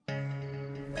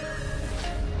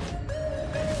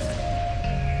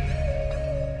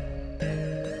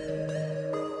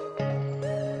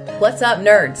What's up,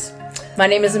 nerds? My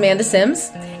name is Amanda Sims,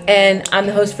 and I'm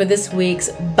the host for this week's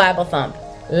Bible Thump.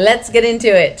 Let's get into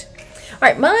it. All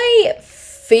right, my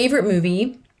favorite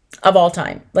movie of all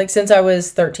time, like since I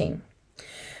was 13,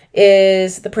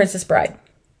 is The Princess Bride.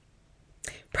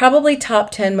 Probably top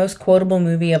 10 most quotable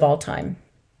movie of all time.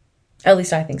 At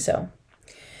least I think so.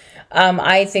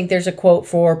 I think there's a quote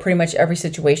for pretty much every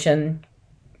situation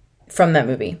from that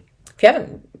movie. If you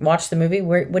haven't watched the movie,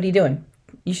 what are you doing?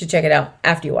 You should check it out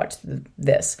after you watch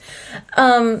this.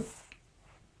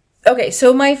 Okay,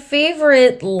 so my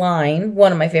favorite line,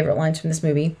 one of my favorite lines from this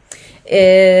movie,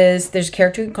 is there's a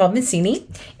character called Mancini,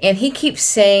 and he keeps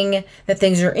saying that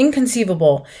things are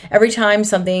inconceivable. Every time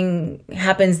something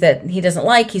happens that he doesn't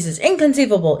like, he says,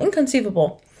 inconceivable,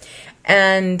 inconceivable.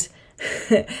 And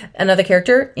another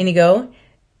character, Inigo,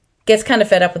 gets kind of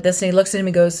fed up with this, and he looks at him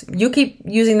and goes, you keep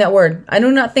using that word. I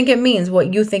do not think it means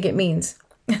what you think it means.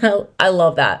 I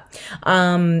love that.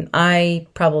 I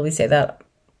probably say that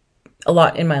a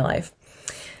lot in my life.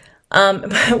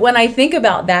 But when I think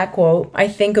about that quote, I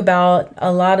think about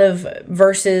a lot of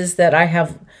verses that I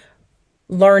have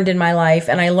learned in my life,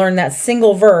 and I learned that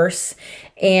single verse,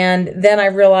 and then I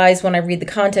realize when I read the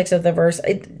context of the verse,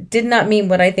 it did not mean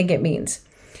what I think it means.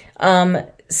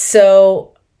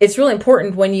 So it's really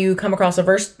important when you come across a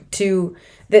verse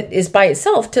that is by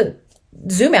itself to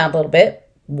zoom out a little bit.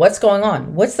 What's going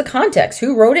on? What's the context?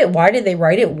 Who wrote it? Why did they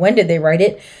write it? When did they write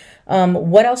it?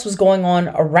 What else was going on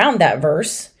around that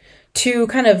verse to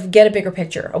kind of get a bigger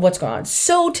picture of what's going on?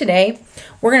 So today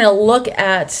we're going to look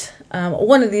at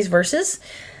one of these verses.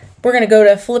 We're going to go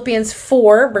to Philippians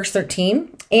 4, verse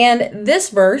 13. And this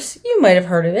verse, you might have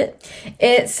heard of it.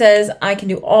 It says, I can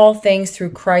do all things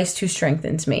through Christ who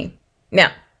strengthens me.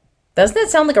 Now, doesn't that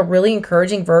sound like a really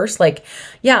encouraging verse? Like,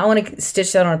 yeah, I want to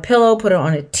stitch that on a pillow, put it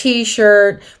on a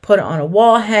t-shirt, put it on a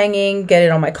wall hanging, get it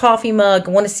on my coffee mug.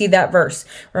 I want to see that verse.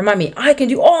 Remind me, I can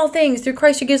do all things through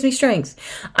Christ who gives me strength.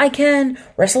 I can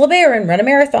wrestle a bear and run a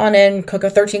marathon and cook a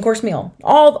 13-course meal.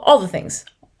 All the things.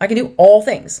 I can do all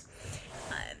things.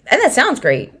 And that sounds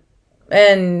great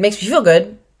and makes me feel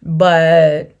good,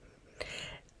 but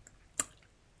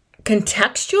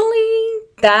contextually,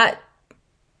 that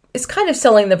is kind of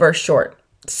selling the verse short.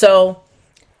 So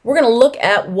we're going to look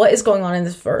at what is going on in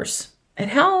this verse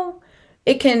and how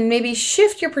it can maybe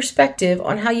shift your perspective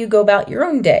on how you go about your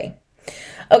own day.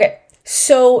 Okay,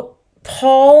 so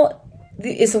Paul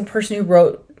is the person who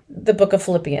wrote the book of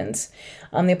Philippians.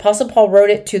 The Apostle Paul wrote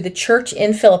it to the church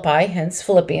in Philippi, hence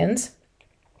Philippians.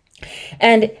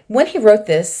 And when he wrote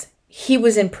this, he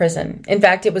was in prison. In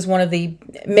fact, it was one of the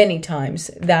many times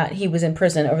that he was in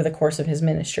prison over the course of his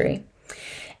ministry.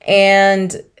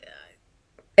 And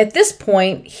at this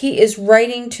point, he is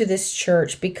writing to this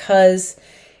church because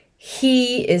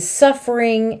he is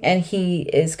suffering and he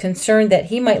is concerned that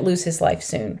he might lose his life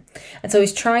soon. And so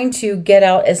he's trying to get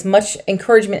out as much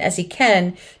encouragement as he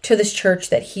can to this church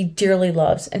that he dearly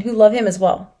loves and who love him as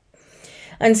well.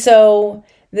 And so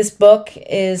this book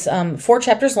is 4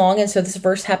 chapters long. And so this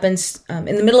verse happens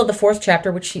in the middle of the 4th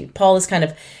chapter, which Paul is kind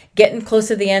of getting close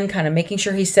to the end, kind of making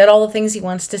sure he said all the things he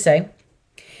wants to say.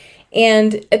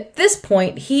 And at this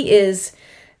point, he is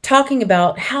talking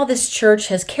about how this church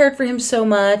has cared for him so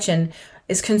much and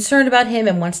is concerned about him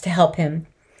and wants to help him.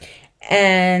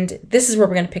 And this is where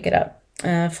we're going to pick it up.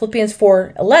 Philippians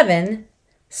 4:11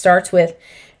 starts with,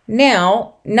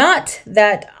 now, not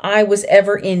that I was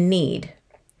ever in need,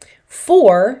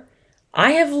 for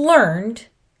I have learned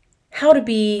how to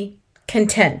be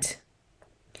content.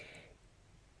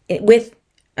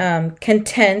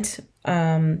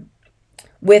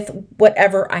 With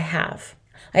whatever I have.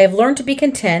 I have learned to be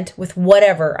content with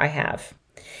whatever I have.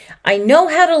 I know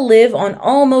how to live on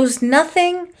almost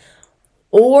nothing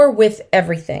or with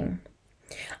everything.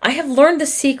 I have learned the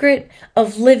secret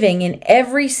of living in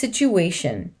every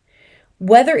situation,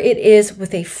 whether it is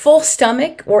with a full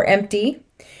stomach or empty,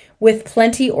 with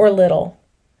plenty or little.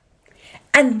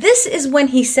 And this is when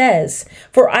he says,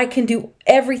 for I can do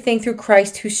everything through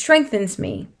Christ who strengthens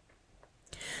me.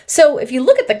 So if you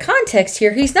look at the context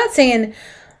here, he's not saying,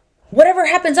 whatever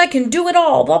happens, I can do it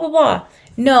all, blah, blah, blah.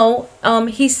 No,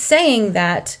 he's saying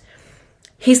that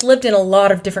he's lived in a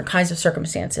lot of different kinds of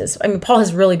circumstances. I mean, Paul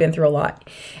has really been through a lot.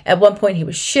 At one point, he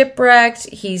was shipwrecked.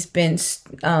 He's been,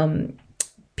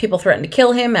 people threatened to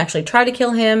kill him, actually tried to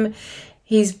kill him.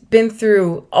 He's been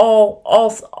through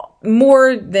all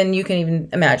more than you can even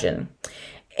imagine.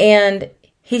 And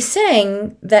he's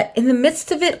saying that in the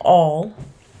midst of it all,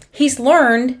 he's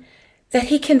learned that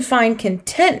he can find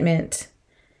contentment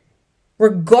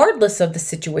regardless of the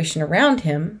situation around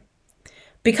him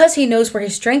because he knows where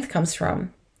his strength comes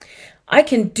from. I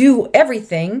can do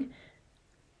everything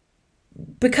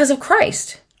because of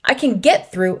Christ. I can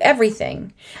get through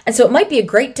everything. And so it might be a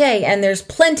great day and there's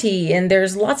plenty and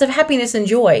there's lots of happiness and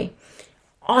joy.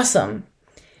 Awesome.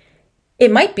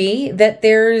 It might be that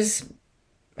there's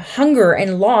hunger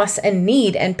and loss and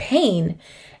need and pain.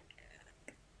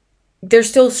 There's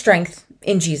still strength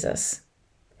in Jesus.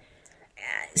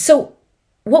 So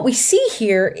what we see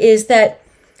here is that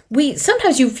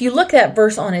sometimes if you look at that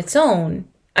verse on its own,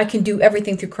 I can do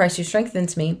everything through Christ who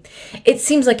strengthens me. It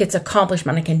seems like it's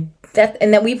accomplishment.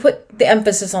 And that we put the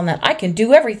emphasis on that. I can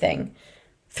do everything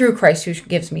through Christ who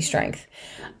gives me strength.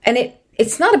 And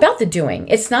it's not about the doing.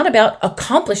 It's not about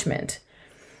accomplishment.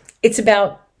 It's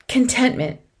about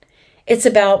contentment. It's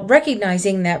about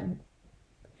recognizing that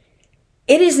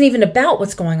it isn't even about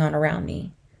what's going on around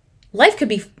me. Life could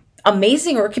be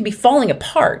amazing or it could be falling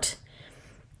apart.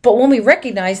 But when we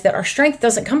recognize that our strength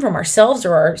doesn't come from ourselves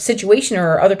or our situation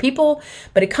or other people,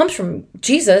 but it comes from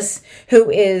Jesus,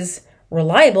 who is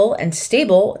reliable and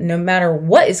stable no matter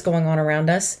what is going on around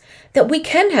us, that we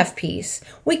can have peace.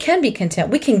 We can be content.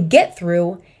 We can get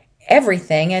through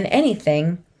everything and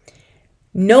anything,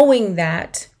 knowing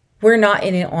that we're not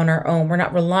in it on our own. We're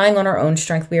not relying on our own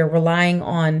strength. We are relying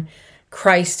on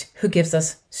Christ who gives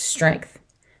us strength,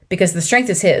 because the strength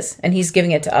is his and he's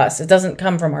giving it to us. It doesn't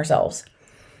come from ourselves.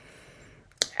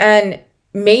 And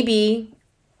maybe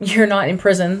you're not in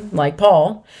prison like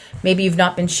Paul. Maybe you've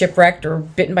not been shipwrecked or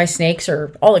bitten by snakes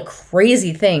or all the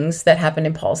crazy things that happened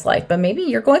in Paul's life. But maybe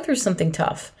you're going through something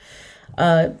tough,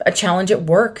 a challenge at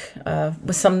work,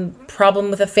 with some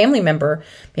problem with a family member.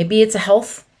 Maybe it's a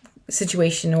health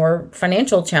situation or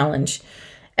financial challenge,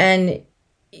 and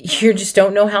you just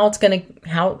don't know how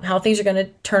things are gonna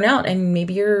turn out, and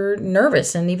maybe you're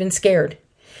nervous and even scared.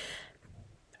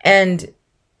 And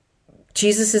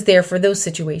Jesus is there for those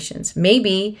situations.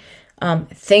 Maybe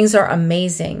things are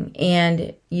amazing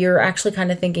and you're actually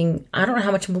kind of thinking, I don't know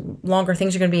how much longer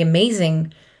things are going to be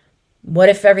amazing. What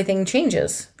if everything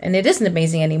changes and it isn't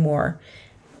amazing anymore?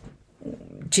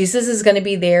 Jesus is going to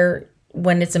be there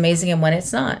when it's amazing and when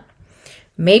it's not.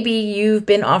 Maybe you've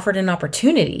been offered an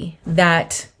opportunity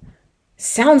that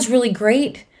sounds really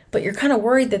great, but you're kind of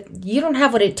worried that you don't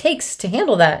have what it takes to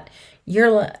handle that.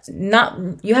 You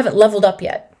haven't leveled up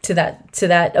yet to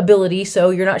that ability, so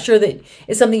you're not sure that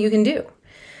it's something you can do.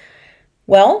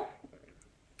 Well,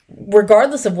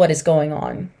 regardless of what is going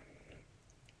on,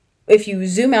 if you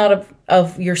zoom out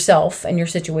of yourself and your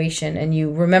situation and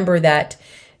you remember that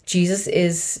Jesus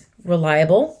is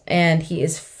reliable and he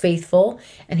is faithful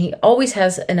and he always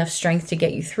has enough strength to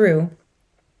get you through,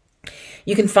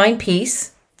 you can find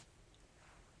peace.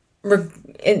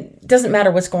 It doesn't matter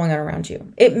what's going on around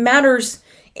you. It matters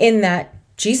in that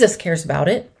Jesus cares about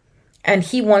it and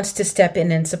he wants to step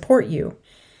in and support you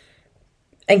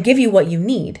and give you what you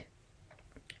need.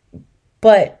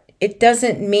 But it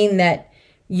doesn't mean that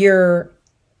your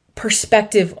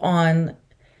perspective on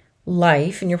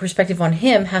life and your perspective on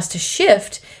him has to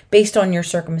shift based on your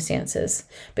circumstances,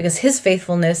 because his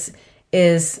faithfulness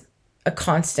is a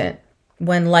constant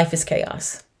when life is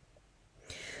chaos.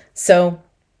 So,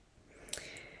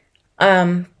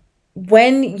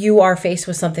 when you are faced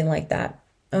with something like that,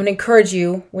 I would encourage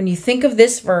you, when you think of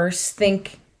this verse,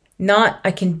 think not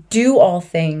I can do all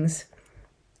things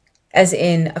as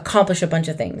in accomplish a bunch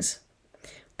of things,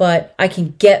 but I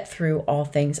can get through all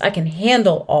things. I can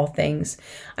handle all things.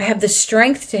 I have the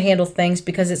strength to handle things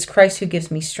because it's Christ who gives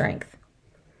me strength.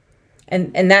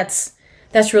 And that's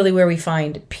really where we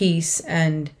find peace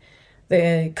and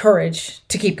the courage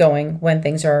to keep going when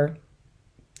things are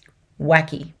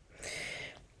wacky.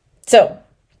 So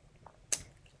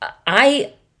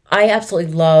I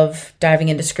absolutely love diving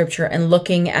into scripture and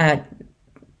looking at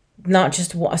not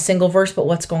just a single verse, but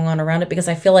what's going on around it, because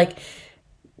I feel like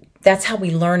that's how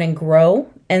we learn and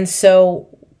grow. And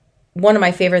so one of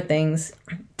my favorite things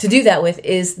to do that with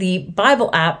is the Bible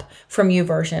app from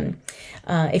YouVersion.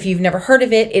 If you've never heard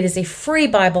of it, it is a free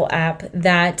Bible app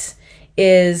that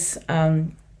is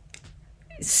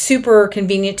super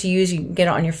convenient to use. You can get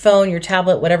it on your phone, your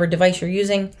tablet, whatever device you're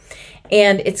using.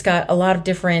 And it's got a lot of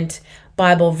different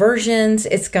Bible versions.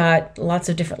 It's got lots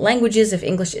of different languages if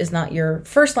English is not your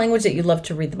first language that you love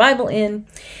to read the Bible in.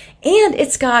 And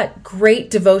it's got great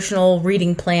devotional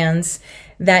reading plans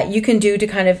that you can do to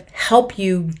kind of help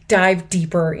you dive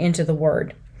deeper into the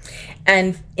Word.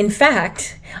 And in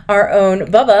fact, our own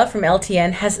Bubba from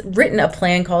LTN has written a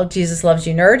plan called Jesus Loves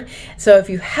You Nerd. So if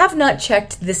you have not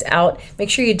checked this out,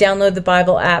 make sure you download the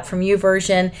Bible app from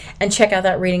YouVersion and check out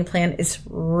that reading plan. It's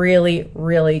really,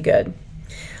 really good.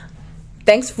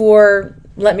 Thanks for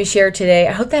letting me share today.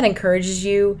 I hope that encourages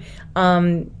you,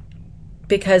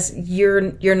 because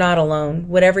you're not alone.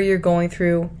 Whatever you're going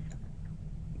through,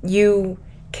 you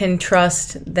can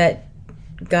trust that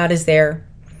God is there.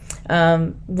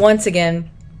 Once again,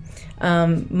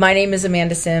 my name is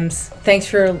Amanda Sims. Thanks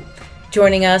for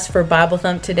joining us for Bible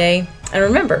Thump today. And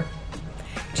remember,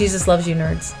 Jesus loves you,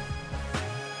 nerds.